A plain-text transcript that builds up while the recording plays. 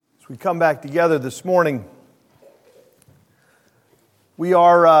We come back together this morning. We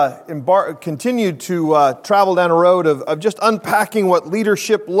are continued to travel down a road of just unpacking what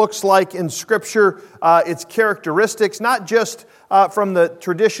leadership looks like in Scripture, its characteristics, not just from the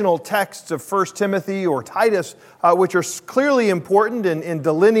traditional texts of 1 Timothy or Titus, which are clearly important in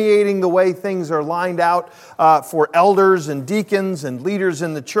delineating the way things are lined out for elders and deacons and leaders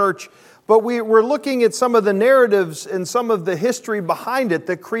in the church. But we're looking at some of the narratives and some of the history behind it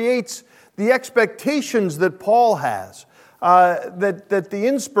that creates the expectations that Paul has. That the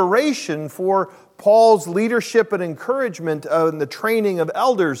inspiration for Paul's leadership and encouragement and the training of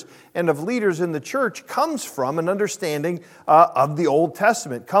elders and of leaders in the church comes from an understanding of the Old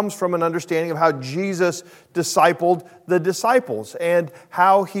Testament, comes from an understanding of how Jesus discipled the disciples and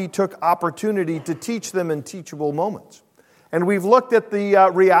how he took opportunity to teach them in teachable moments. And we've looked at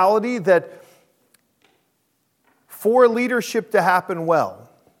the reality that for leadership to happen well,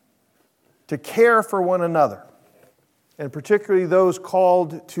 to care for one another, and particularly those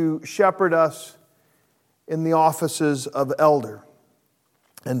called to shepherd us in the offices of elder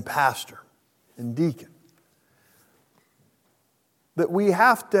and pastor and deacon, that we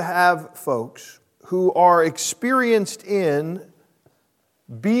have to have folks who are experienced in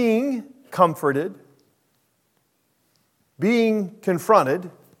being comforted, being confronted,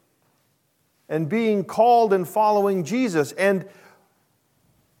 and being called and following Jesus. And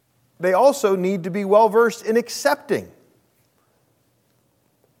they also need to be well-versed in accepting.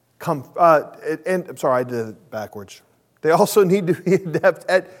 I did it backwards. They also need to be adept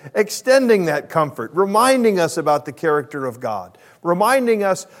at extending that comfort, reminding us about the character of God, reminding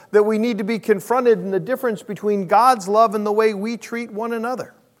us that we need to be confronted in the difference between God's love and the way we treat one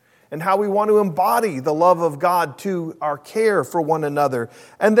another, and how we want to embody the love of God to our care for one another.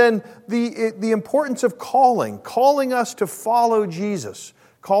 And then the importance of calling us to follow Jesus,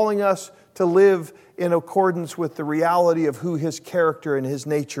 calling us to live in accordance with the reality of who His character and His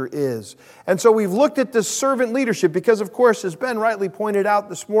nature is. And so we've looked at this servant leadership because, of course, as Ben rightly pointed out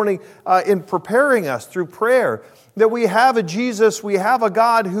this morning in preparing us through prayer, that we have a Jesus, we have a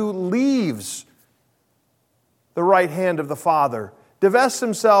God who leaves the right hand of the Father, divests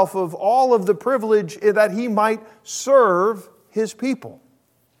Himself of all of the privilege that He might serve His people.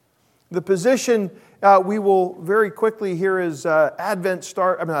 The position we will very quickly hear as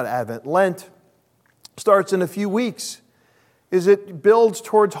Lent starts in a few weeks, is it builds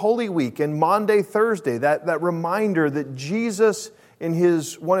towards Holy Week and Maundy, Thursday, that reminder that Jesus, in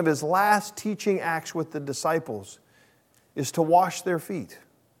one of His last teaching acts with the disciples, is to wash their feet,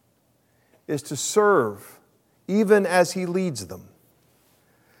 is to serve, even as He leads them.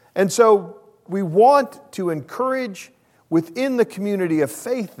 And so we want to encourage within the community of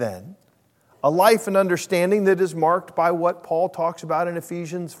faith then, a life and understanding that is marked by what Paul talks about in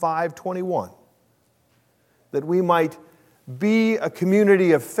Ephesians 5:21. That we might be a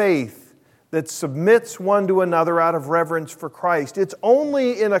community of faith that submits one to another out of reverence for Christ. It's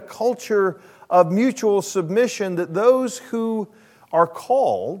only in a culture of mutual submission that those who are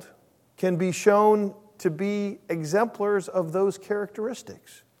called can be shown to be exemplars of those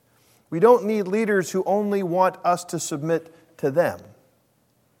characteristics. We don't need leaders who only want us to submit to them,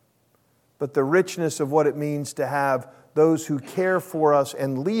 but the richness of what it means to have those who care for us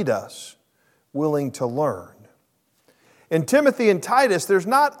and lead us willing to learn. In Timothy and Titus, there's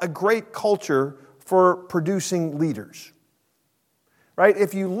not a great culture for producing leaders. Right?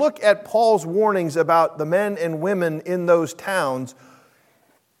 If you look at Paul's warnings about the men and women in those towns,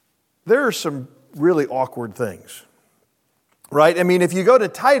 there are some really awkward things. Right? I mean, if you go to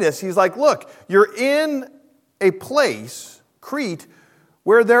Titus, he's like, look, you're in a place, Crete,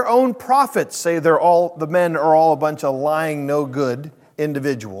 where their own prophets say the men are all a bunch of lying, no good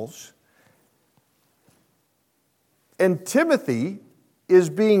individuals. And Timothy is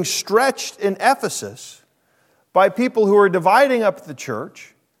being stretched in Ephesus by people who are dividing up the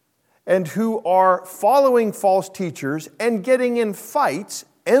church and who are following false teachers and getting in fights,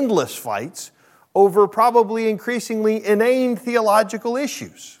 endless fights, over probably increasingly inane theological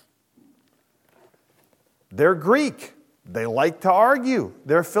issues. They're Greek. They like to argue.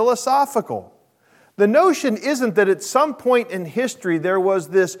 They're philosophical. The notion isn't that at some point in history there was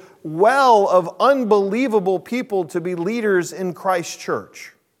this well of unbelievable people to be leaders in Christ's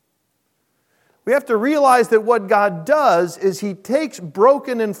church. We have to realize that what God does is He takes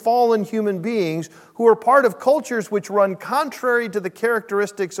broken and fallen human beings who are part of cultures which run contrary to the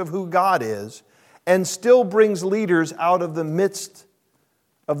characteristics of who God is, and still brings leaders out of the midst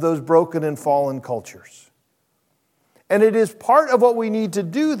of those broken and fallen cultures. And it is part of what we need to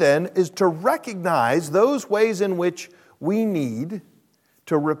do then is to recognize those ways in which we need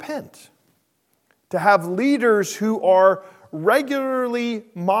to repent, to have leaders who are regularly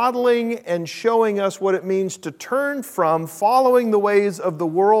modeling and showing us what it means to turn from following the ways of the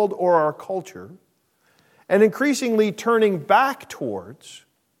world or our culture and increasingly turning back towards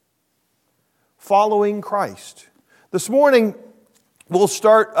following Christ. This morning, we'll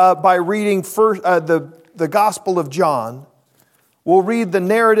start by reading first the Gospel of John. We'll read the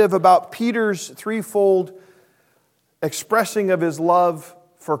narrative about Peter's threefold expressing of his love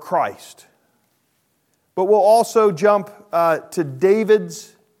for Christ. But we'll also jump to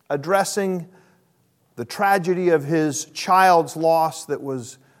David's addressing the tragedy of his child's loss that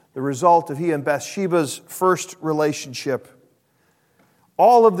was the result of he and Bathsheba's first relationship.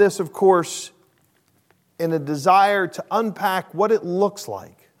 All of this, of course, in a desire to unpack what it looks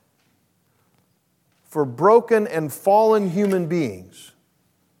like for broken and fallen human beings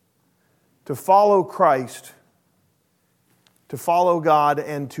to follow Christ, to follow God,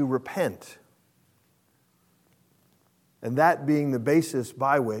 and to repent. And that being the basis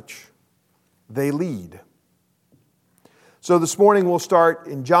by which they lead. So this morning we'll start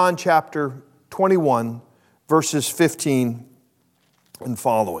in John chapter 21, verses 15 and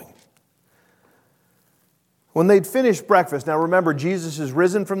following. When they'd finished breakfast, now remember, Jesus is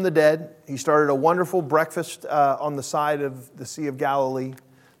risen from the dead. He started a wonderful breakfast on the side of the Sea of Galilee.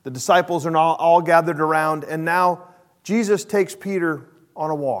 The disciples are all gathered around, and now Jesus takes Peter on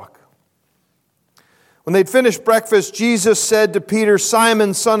a walk. When they'd finished breakfast, Jesus said to Peter,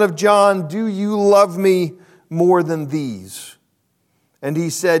 "Simon, son of John, do you love me more than these?" And he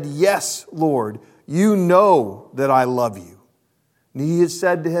said, "Yes, Lord, you know that I love you." And he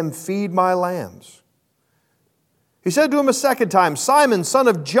said to him, "Feed my lambs." He said to him a second time, "Simon, son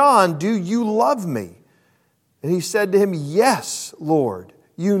of John, do you love me?" And he said to him, "Yes, Lord,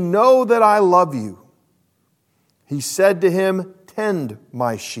 you know that I love you." He said to him, "Tend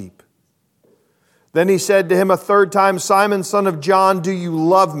my sheep." Then he said to him a third time, "Simon, son of John, do you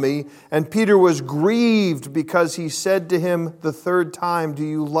love me?" And Peter was grieved because he said to him the third time, "Do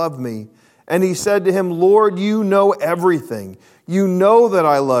you love me?" And he said to him, "Lord, you know everything. You know that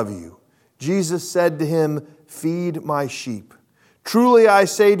I love you." Jesus said to him, "Feed my sheep. Truly I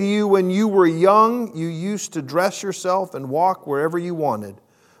say to you, when you were young, you used to dress yourself and walk wherever you wanted.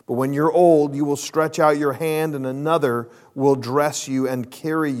 But when you're old, you will stretch out your hand and another will dress you and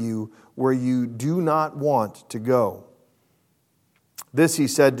carry you where you do not want to go." This he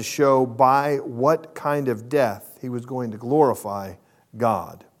said to show by what kind of death he was going to glorify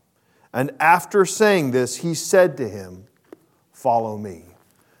God. And after saying this, he said to him, "Follow me."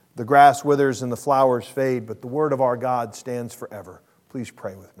 The grass withers and the flowers fade, but the word of our God stands forever. Please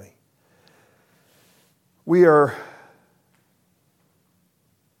pray with me. We are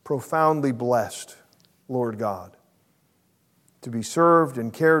profoundly blessed, Lord God, to be served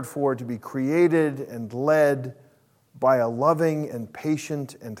and cared for, to be created and led by a loving and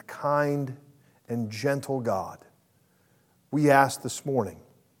patient and kind and gentle God. We ask this morning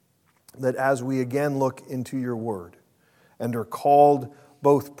that as we again look into your word and are called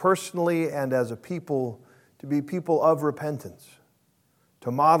both personally and as a people to be people of repentance,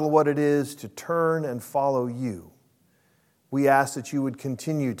 to model what it is to turn and follow you, we ask that you would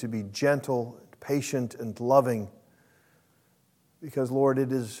continue to be gentle, patient, and loving. Because, Lord,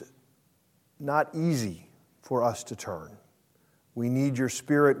 it is not easy for us to turn. We need your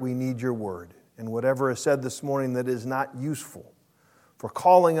Spirit, we need your word. And whatever is said this morning that is not useful for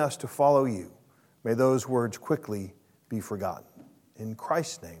calling us to follow you, may those words quickly be forgotten. In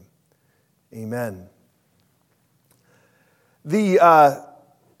Christ's name, amen. The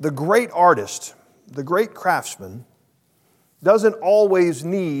great artist, the great craftsman, doesn't always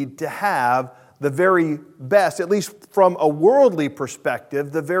need to have the very best, at least from a worldly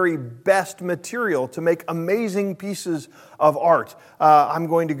perspective, the very best material to make amazing pieces of art. I'm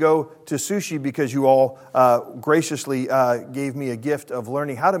going to go to sushi because you all graciously gave me a gift of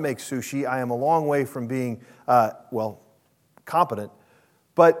learning how to make sushi. I am a long way from being, competent.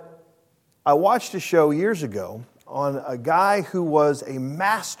 But I watched a show years ago on a guy who was a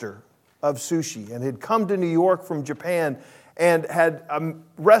master of sushi and had come to New York from Japan and had a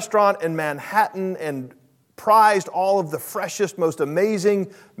restaurant in Manhattan and prized all of the freshest, most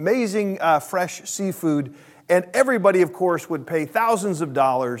amazing fresh seafood. And everybody, of course, would pay thousands of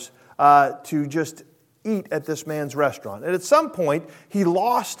dollars to just eat at this man's restaurant. And at some point, he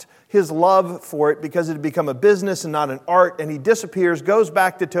lost his love for it because it had become a business and not an art, and he disappears, goes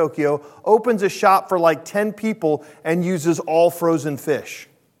back to Tokyo, opens a shop for like 10 people, and uses all frozen fish.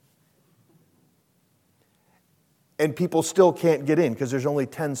 And people still can't get in because there's only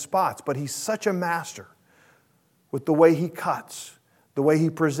 10 spots. But he's such a master with the way he cuts, the way he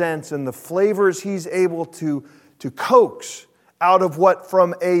presents and the flavors he's able to coax out of what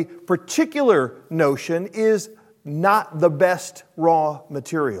from a particular notion is not the best raw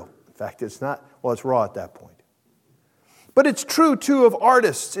material. In fact, it's not, well, it's raw at that point. But it's true, too, of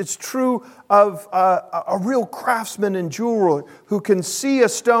artists. It's true of a real craftsman and jeweler who can see a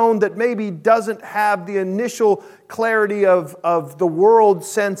stone that maybe doesn't have the initial clarity of the world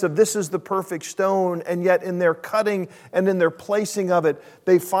sense of this is the perfect stone, and yet in their cutting and in their placing of it,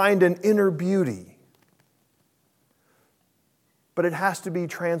 they find an inner beauty. But it has to be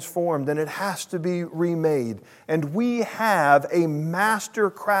transformed and it has to be remade. And we have a master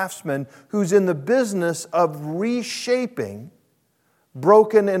craftsman who's in the business of reshaping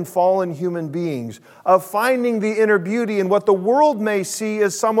broken and fallen human beings, of finding the inner beauty in what the world may see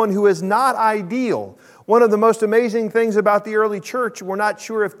as someone who is not ideal. One of the most amazing things about the early church, we're not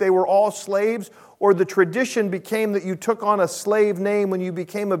sure if they were all slaves or the tradition became that you took on a slave name when you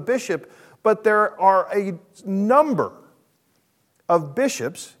became a bishop, but there are a number of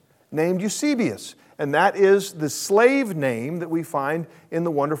bishops named Eusebius. And that is the slave name that we find in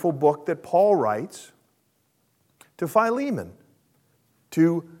the wonderful book that Paul writes to Philemon,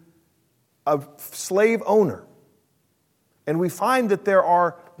 to a slave owner. And we find that there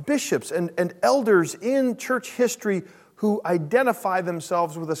are bishops and elders in church history who identify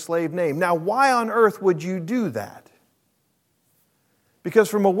themselves with a slave name. Now, why on earth would you do that? Because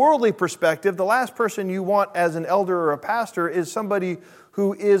from a worldly perspective, the last person you want as an elder or a pastor is somebody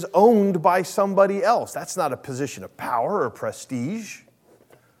who is owned by somebody else. That's not a position of power or prestige.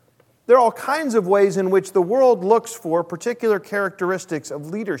 There are all kinds of ways in which the world looks for particular characteristics of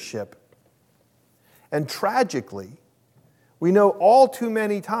leadership. And tragically, we know all too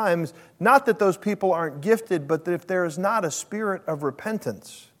many times, not that those people aren't gifted, but that if there is not a spirit of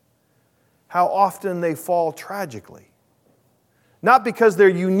repentance, how often they fall tragically. Not because they're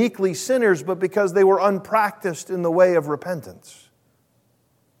uniquely sinners, but because they were unpracticed in the way of repentance.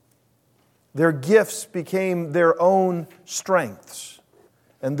 Their gifts became their own strengths,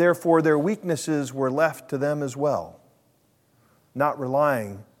 and therefore their weaknesses were left to them as well, not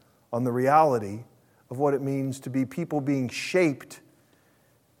relying on the reality of what it means to be people being shaped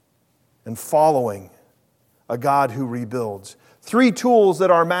and following a God who rebuilds. 3 tools that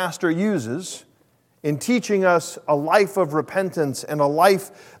our Master uses in teaching us a life of repentance and a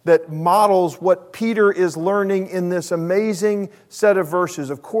life that models what Peter is learning in this amazing set of verses.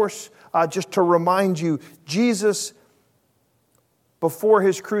 Of course, just to remind you, Jesus, before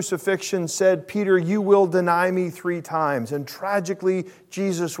his crucifixion, said, "Peter, you will deny me 3 times." And tragically,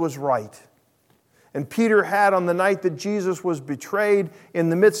 Jesus was right. And Peter had, on the night that Jesus was betrayed, in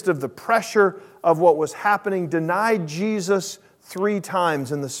the midst of the pressure of what was happening, denied Jesus 3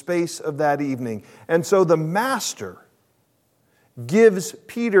 times in the space of that evening. And so the Master gives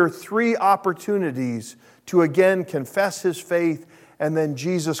Peter 3 opportunities to again confess his faith, and then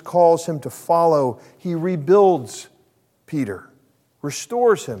Jesus calls him to follow. He rebuilds Peter,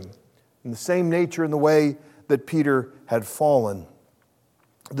 restores him in the same nature and the way that Peter had fallen.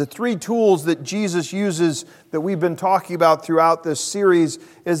 The 3 tools that Jesus uses that we've been talking about throughout this series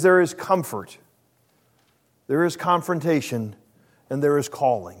is there is comfort, there is confrontation, and there is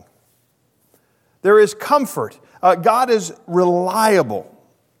calling. There is comfort. God is reliable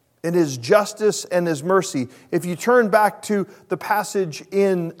in His justice and His mercy. If you turn back to the passage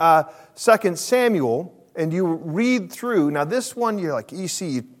in 2 Samuel and you read through, now this one you're like, you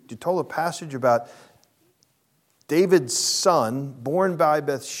told a passage about David's son, born by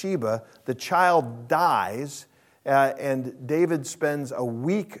Bathsheba, the child dies, and David spends a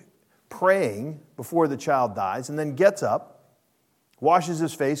week praying before the child dies, and then gets up, washes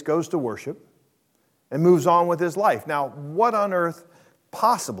his face, goes to worship, and moves on with his life. Now, what on earth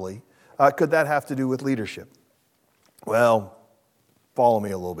possibly could that have to do with leadership? Well, follow me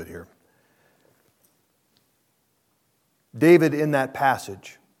a little bit here. David, in that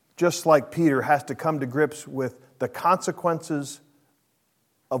passage, just like Peter, has to come to grips with the consequences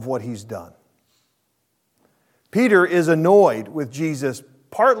of what he's done. Peter is annoyed with Jesus,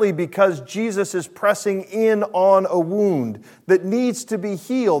 partly because Jesus is pressing in on a wound that needs to be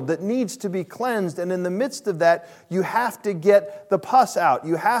healed, that needs to be cleansed. And in the midst of that, you have to get the pus out.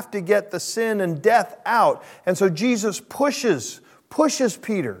 You have to get the sin and death out. And so Jesus pushes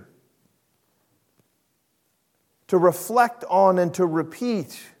Peter to reflect on and to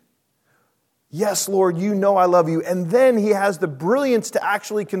repeat, "Yes, Lord, you know I love you." And then he has the brilliance to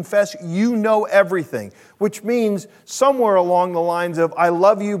actually confess, "You know everything," which means somewhere along the lines of, "I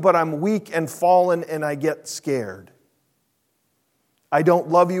love you, but I'm weak and fallen and I get scared. I don't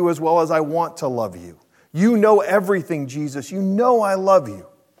love you as well as I want to love you. You know everything, Jesus. You know I love you.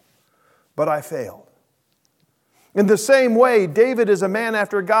 But I failed. In the same way, David is a man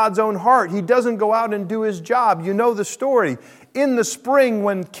after God's own heart. He doesn't go out and do his job. You know the story. In the spring,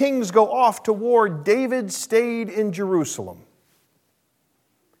 when kings go off to war, David stayed in Jerusalem.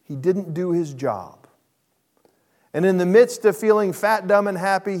 He didn't do his job. And in the midst of feeling fat, dumb, and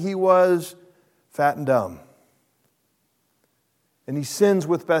happy, he was fat and dumb. And he sins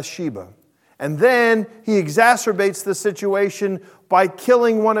with Bathsheba. And then he exacerbates the situation by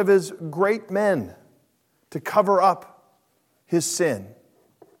killing one of his great men to cover up his sin.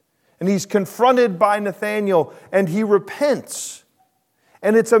 And he's confronted by Nathanael, and he repents.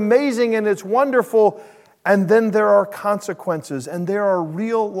 And it's amazing and it's wonderful. And then there are consequences, and there are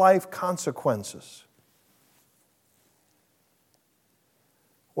real life consequences.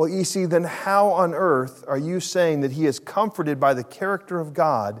 Well, you see, then how on earth are you saying that he is comforted by the character of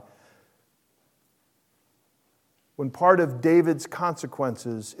God when part of David's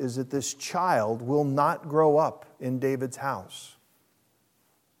consequences is that this child will not grow up in David's house?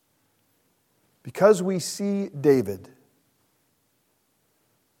 Because we see David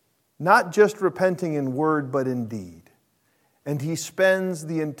not just repenting in word but in deed, and he spends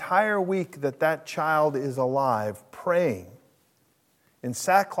the entire week that that child is alive praying in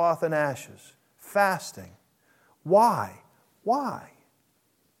sackcloth and ashes, fasting. Why? Why?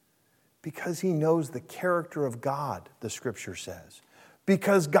 Because he knows the character of God, the Scripture says.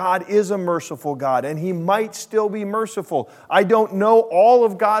 Because God is a merciful God, and He might still be merciful. I don't know all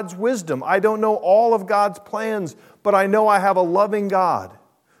of God's wisdom. I don't know all of God's plans, but I know I have a loving God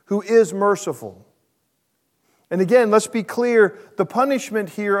who is merciful. And again, let's be clear, the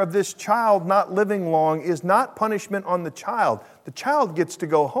punishment here of this child not living long is not punishment on the child. The child gets to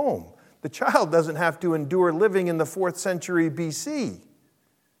go home. The child doesn't have to endure living in the 4th century BC.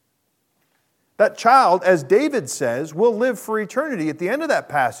 That child, as David says, will live for eternity. At the end of that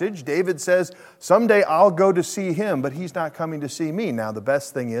passage, David says, someday I'll go to see him, but he's not coming to see me. Now, the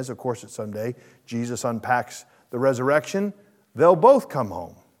best thing is, of course, that someday Jesus unpacks the resurrection. They'll both come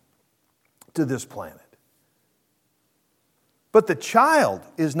home to this planet. But the child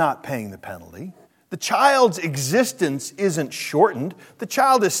is not paying the penalty. The child's existence isn't shortened. The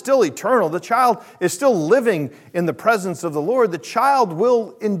child is still eternal. The child is still living in the presence of the Lord. The child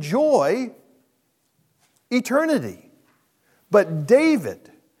will enjoy eternity. But David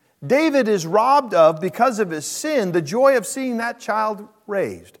is robbed of, because of his sin, the joy of seeing that child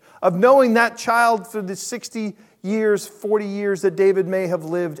raised, of knowing that child for the 60 years, 40 years that David may have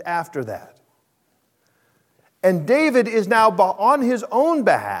lived after that. And David is now on his own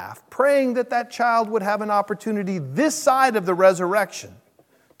behalf praying that that child would have an opportunity this side of the resurrection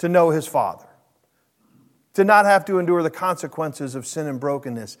to know his Father, to not have to endure the consequences of sin and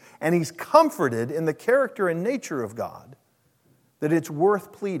brokenness. And he's comforted in the character and nature of God that it's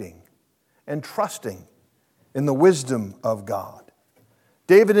worth pleading and trusting in the wisdom of God.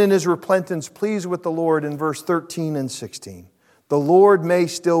 David in his repentance pleads with the Lord in verse 13 and 16. The Lord may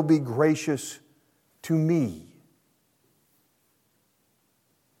still be gracious to me.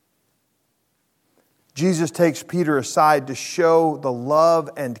 Jesus takes Peter aside to show the love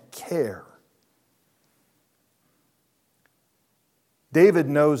and care. David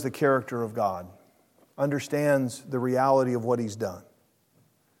knows the character of God, understands the reality of what he's done,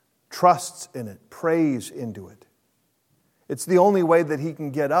 trusts in it, prays into it. It's the only way that he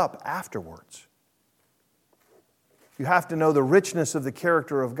can get up afterwards. You have to know the richness of the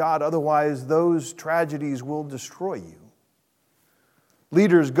character of God, otherwise those tragedies will destroy you.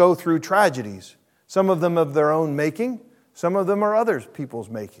 Leaders go through tragedies, some of them of their own making, some of them are other people's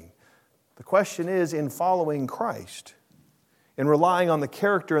making. The question is, in following Christ, in relying on the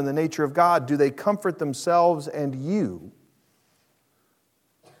character and the nature of God, do they comfort themselves and you?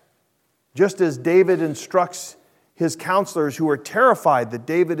 Just as David instructs his counselors who are terrified that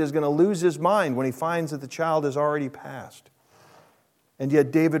David is going to lose his mind when he finds that the child has already passed. And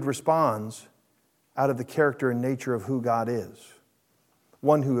yet David responds out of the character and nature of who God is.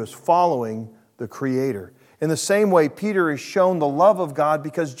 One who is following the Creator. In the same way, Peter is shown the love of God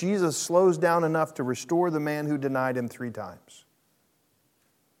because Jesus slows down enough to restore the man who denied him 3 times.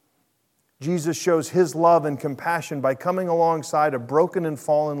 Jesus shows his love and compassion by coming alongside a broken and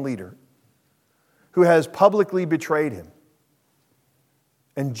fallen leader who has publicly betrayed him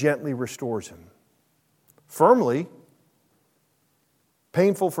and gently restores him. Firmly,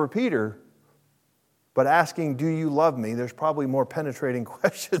 painful for Peter, but asking, do you love me? There's probably more penetrating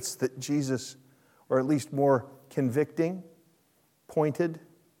questions that Jesus, or at least more convicting, pointed,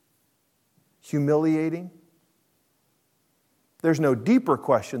 humiliating. There's no deeper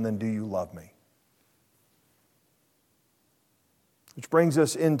question than, do you love me? Which brings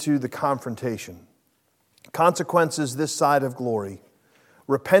us into the confrontation. Consequences this side of glory.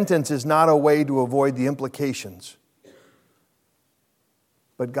 Repentance is not a way to avoid the implications,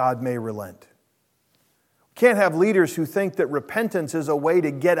 but God may relent. We can't have leaders who think that repentance is a way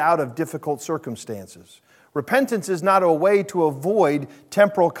to get out of difficult circumstances. Repentance is not a way to avoid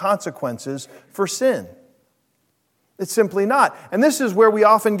temporal consequences for sin. It's simply not. And this is where we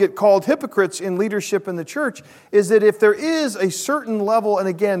often get called hypocrites in leadership in the church, is that if there is a certain level, and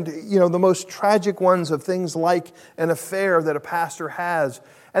again, the most tragic ones of things like an affair that a pastor has,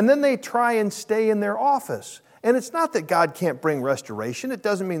 and then they try and stay in their office. And it's not that God can't bring restoration. It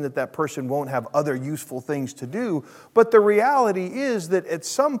doesn't mean that that person won't have other useful things to do. But the reality is that at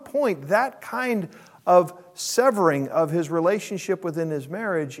some point, that kind of severing of his relationship within his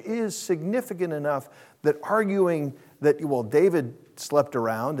marriage is significant enough that arguing that, David slept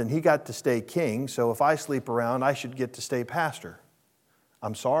around and he got to stay king, so if I sleep around, I should get to stay pastor.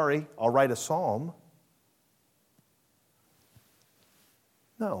 I'm sorry, I'll write a psalm.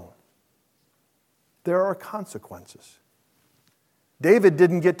 No. There are consequences. David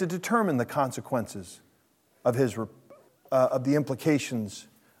didn't get to determine the consequences of the implications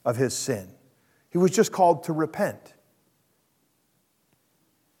of his sin. He was just called to repent.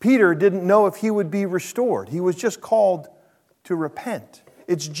 Peter didn't know if he would be restored. He was just called to repent.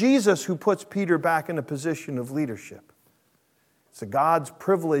 It's Jesus who puts Peter back in a position of leadership. It's God's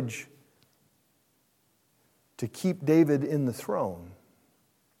privilege to keep David in the throne.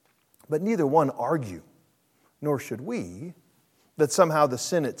 But neither one argue, nor should we, that somehow the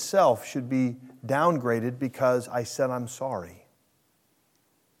sin itself should be downgraded because I said I'm sorry.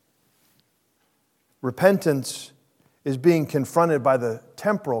 Repentance is being confronted by the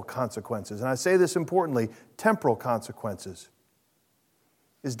temporal consequences. And I say this importantly, temporal consequences.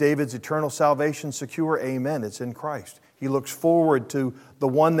 Is David's eternal salvation secure? Amen. It's in Christ. He looks forward to the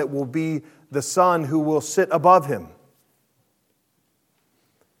one that will be the Son who will sit above him.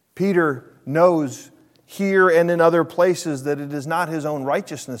 Peter knows here and in other places that it is not his own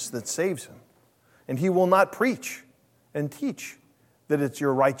righteousness that saves him. And he will not preach and teach that it's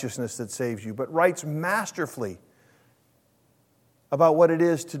your righteousness that saves you, but writes masterfully about what it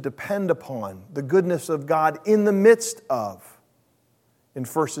is to depend upon the goodness of God in the midst of, in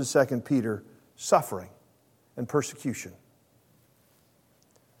 1 and 2 Peter, suffering and persecution.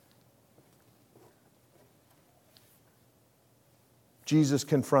 Jesus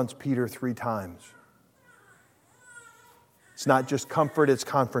confronts Peter 3 times. It's not just comfort, it's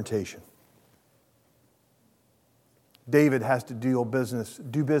confrontation. David has to do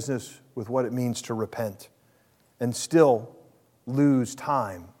business with what it means to repent and still lose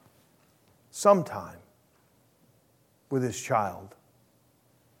time, some time, with his child.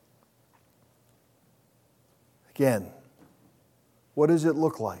 Again, what does it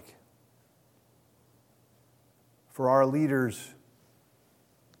look like for our leaders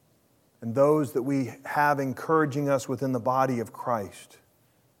and those that we have encouraging us within the body of Christ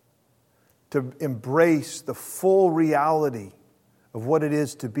to embrace the full reality of what it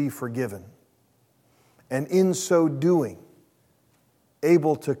is to be forgiven, and in so doing,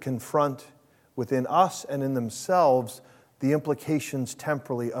 able to confront within us and in themselves the implications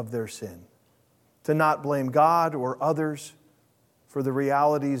temporally of their sin, to not blame God or others for the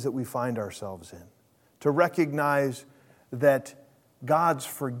realities that we find ourselves in, to recognize that God's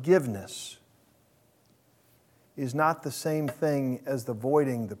forgiveness is not the same thing as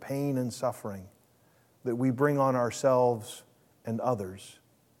avoiding the pain and suffering that we bring on ourselves and others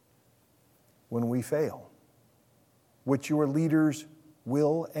when we fail, which your leaders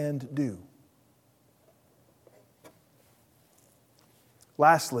will and do.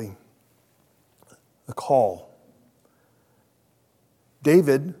 Lastly, the call.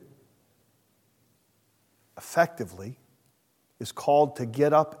 David effectively is called to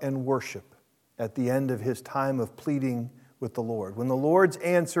get up and worship at the end of his time of pleading with the Lord. When the Lord's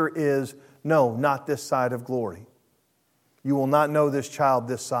answer is, no, not this side of glory. You will not know this child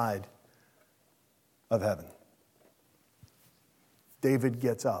this side of heaven. David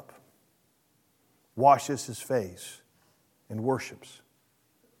gets up, washes his face, and worships.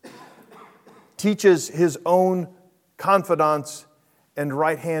 Teaches his own confidants and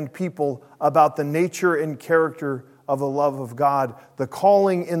right-hand people about the nature and character of the love of God. The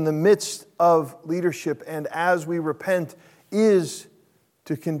calling in the midst of leadership and as we repent is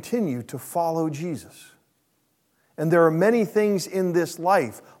to continue to follow Jesus. And there are many things in this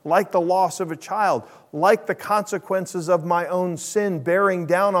life, like the loss of a child, like the consequences of my own sin bearing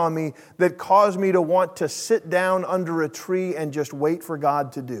down on me, that cause me to want to sit down under a tree and just wait for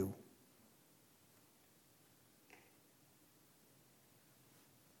God to do.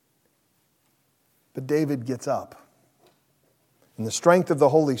 But David gets up. In the strength of the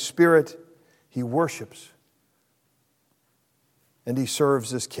Holy Spirit, he worships and he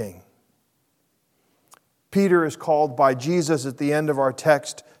serves as king. Peter is called by Jesus at the end of our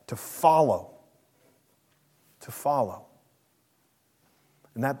text to follow. To follow.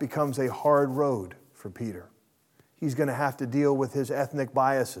 And that becomes a hard road for Peter. He's going to have to deal with his ethnic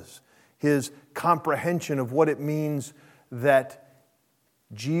biases, his comprehension of what it means that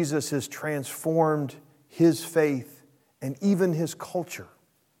Jesus has transformed his faith and even his culture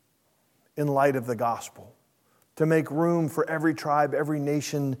in light of the gospel, to make room for every tribe, every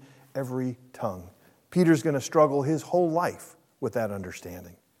nation, every tongue. Peter's going to struggle his whole life with that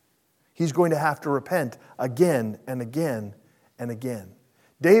understanding. He's going to have to repent again and again and again.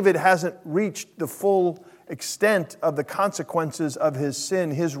 David hasn't reached the full extent of the consequences of his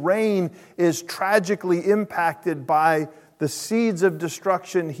sin. His reign is tragically impacted by the seeds of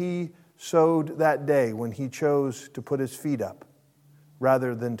destruction he sowed that day when he chose to put his feet up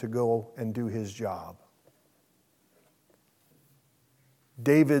rather than to go and do his job.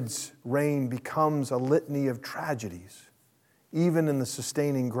 David's reign becomes a litany of tragedies, even in the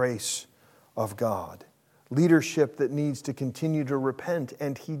sustaining grace of God. Leadership that needs to continue to repent,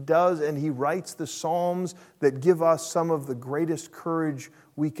 and he does, and he writes the Psalms that give us some of the greatest courage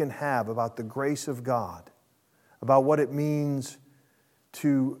we can have about the grace of God, about what it means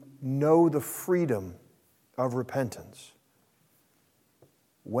to know the freedom of repentance.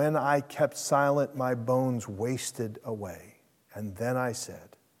 When I kept silent, my bones wasted away. And then I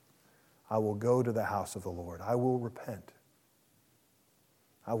said, I will go to the house of the Lord. I will repent.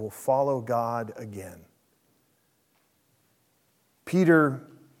 I will follow God again. Peter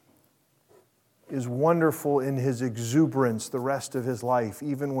is wonderful in his exuberance the rest of his life.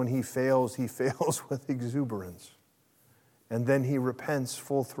 Even when he fails with exuberance. And then he repents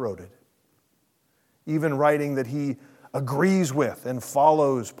full-throated. Even writing that he agrees with and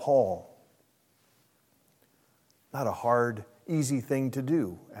follows Paul. Not a hard, easy thing to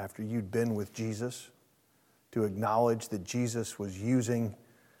do after you'd been with Jesus, to acknowledge that Jesus was using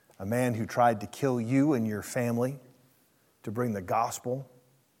a man who tried to kill you and your family to bring the gospel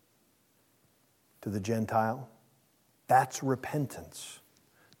to the Gentile. That's repentance.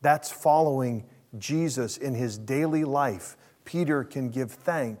 That's following Jesus in his daily life. Peter can give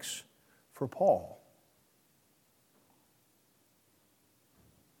thanks for Paul.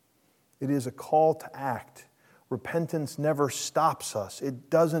 It is a call to act. Repentance never stops us. It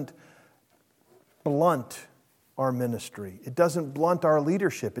doesn't blunt our ministry. It doesn't blunt our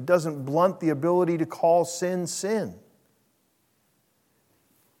leadership. It doesn't blunt the ability to call sin, sin.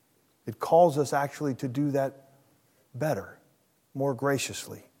 It calls us actually to do that better, more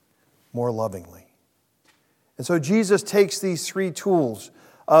graciously, more lovingly. And so Jesus takes these three tools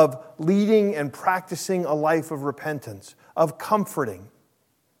of leading and practicing a life of repentance, of comforting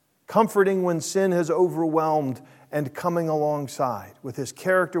when sin has overwhelmed, and coming alongside with his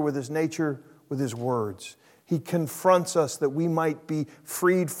character, with his nature, with his words. He confronts us that we might be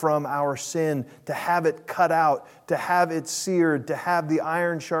freed from our sin, to have it cut out, to have it seared, to have the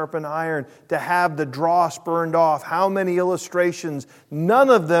iron sharpen iron, to have the dross burned off. How many illustrations? None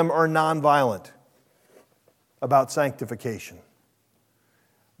of them are nonviolent about sanctification.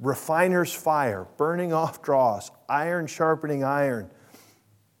 Refiner's fire, burning off dross, iron sharpening iron.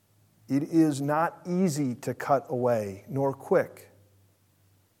 It is not easy to cut away, nor quick,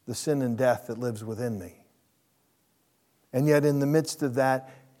 the sin and death that lives within me. And yet in the midst of that,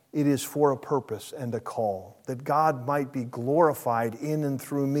 it is for a purpose and a call, that God might be glorified in and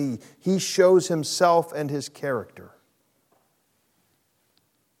through me. He shows himself and his character.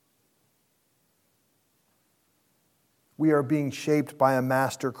 We are being shaped by a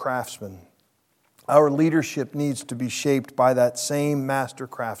master craftsman. Our leadership needs to be shaped by that same master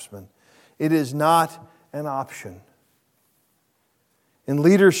craftsman. It is not an option. In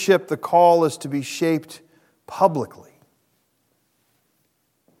leadership, the call is to be shaped publicly.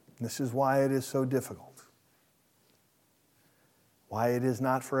 This is why it is so difficult. Why it is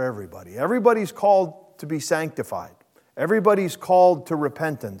not for everybody. Everybody's called to be sanctified. Everybody's called to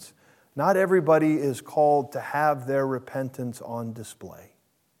repentance. Not everybody is called to have their repentance on display.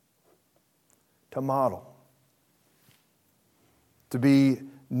 To model. To be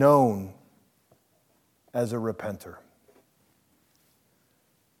known as a repenter.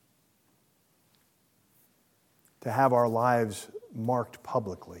 To have our lives marked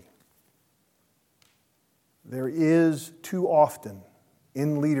publicly. There is too often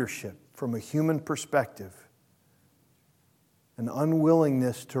in leadership, from a human perspective, an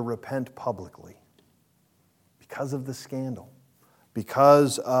unwillingness to repent publicly because of the scandal,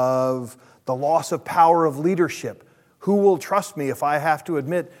 because of the loss of power of leadership. Who will trust me if I have to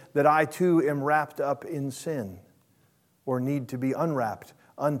admit that I too am wrapped up in sin or need to be unwrapped,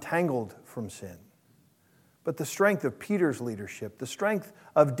 untangled from sin? But the strength of Peter's leadership, the strength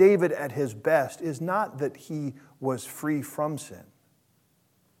of David at his best, is not that he was free from sin,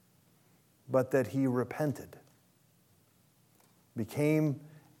 but that he repented, became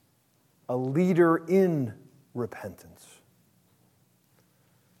a leader in repentance.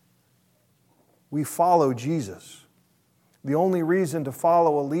 We follow Jesus. The only reason to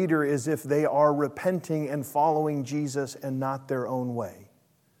follow a leader is if they are repenting and following Jesus and not their own way.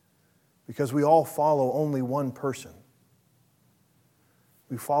 Because we all follow only one person.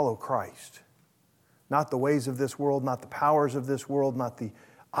 We follow Christ. Not the ways of this world, not the powers of this world, not the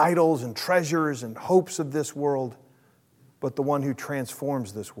idols and treasures and hopes of this world, but the one who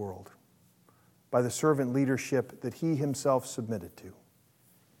transforms this world by the servant leadership that he himself submitted to.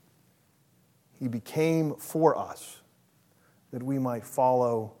 He became for us that we might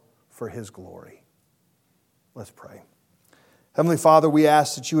follow for his glory. Let's pray. Heavenly Father, we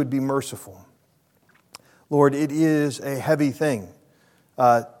ask that you would be merciful. Lord, it is a heavy thing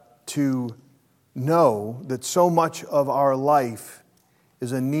to know that so much of our life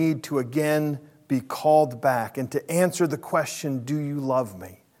is a need to again be called back and to answer the question, do you love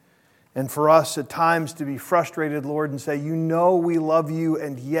me? And for us at times to be frustrated, Lord, and say, you know we love you,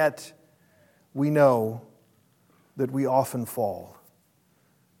 and yet we know that we often fall.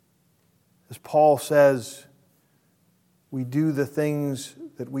 As Paul says, we do the things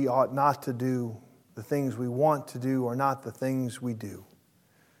that we ought not to do. The things we want to do are not the things we do.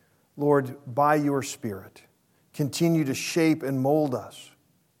 Lord, by your Spirit, continue to shape and mold us.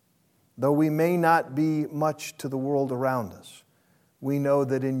 Though we may not be much to the world around us, we know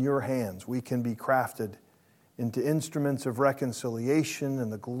that in your hands we can be crafted into instruments of reconciliation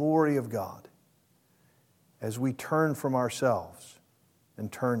and the glory of God as we turn from ourselves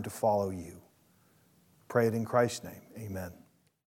and turn to follow you. Pray it in Christ's name. Amen.